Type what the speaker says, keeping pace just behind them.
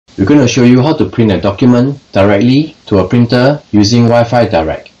We're going to show you how to print a document directly to a printer using Wi-Fi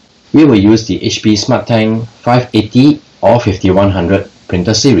Direct. We will use the HP SmartTank 580 or 5100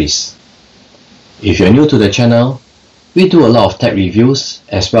 printer series. If you're new to the channel, we do a lot of tech reviews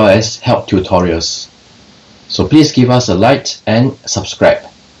as well as help tutorials. So please give us a like and subscribe.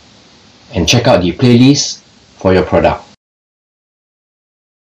 And check out the playlist for your product.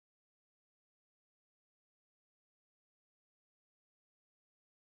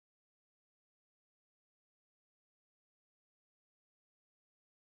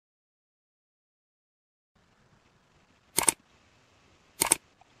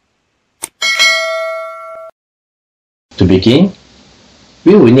 To begin,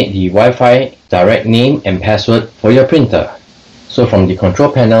 we will need the Wi-Fi Direct name and password for your printer. So from the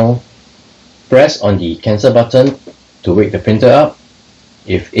control panel, press on the cancel button to wake the printer up.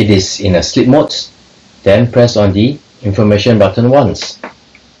 If it is in a sleep mode, then press on the information button once.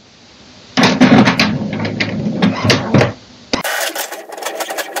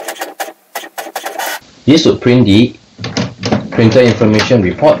 This would print the printer information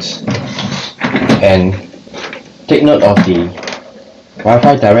report, and take note of the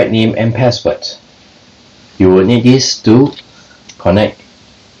Wi-Fi Direct name and password. You will need this to connect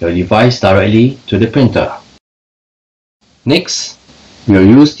your device directly to the printer. Next, we will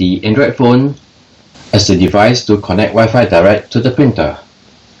use the Android phone as the device to connect Wi-Fi Direct to the printer.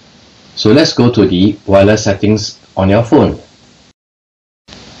 So let's go to the wireless settings on your phone.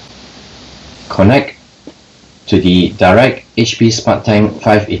 Connect to the Direct HP SmartTank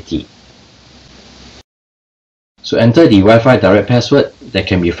 580. So enter the Wi-Fi Direct password that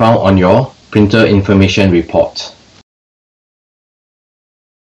can be found on your printer information report.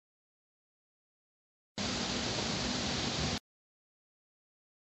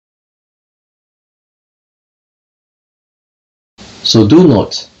 So do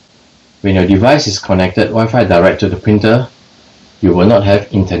note, when your device is connected Wi-Fi Direct to the printer, you will not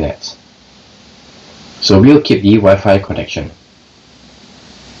have internet. So we'll keep the Wi-Fi connection.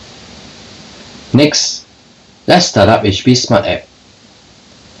 Next, let's start up HP Smart App.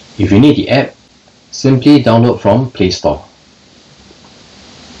 If you need the app, simply download from Play Store.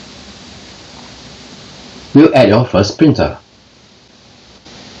 We'll add your first printer.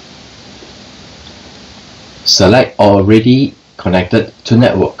 Select already connected to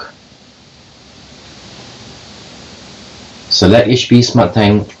network. Select HP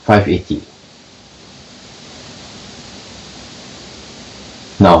SmartTank 580.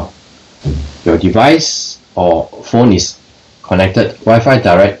 Now, your device or phone is connected Wi-Fi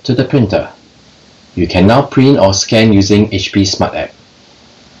Direct to the printer. You can now print or scan using HP Smart App.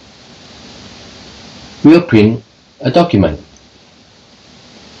 We'll print a document.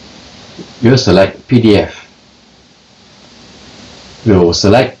 We'll select PDF. We'll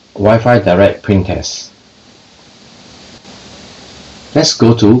select Wi-Fi Direct Print Test. Let's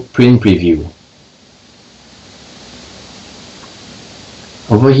go to Print Preview.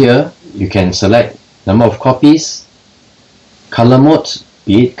 Over here, you can select number of copies, color mode,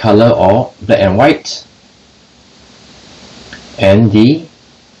 be it color or black and white, and the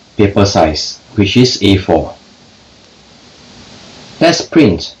paper size, which is A4. Let's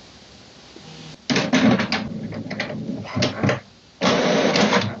print.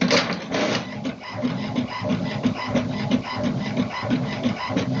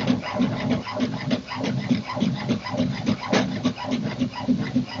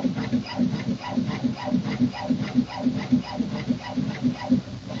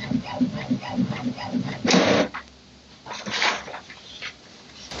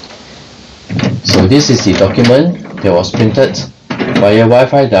 So this is the document that was printed via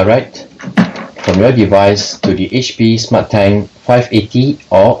Wi-Fi Direct from your device to the HP SmartTank 580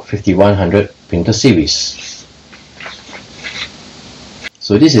 or 5100 printer series.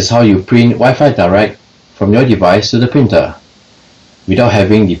 So this is how you print Wi-Fi Direct from your device to the printer without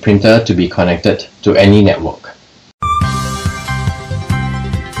having the printer to be connected to any network.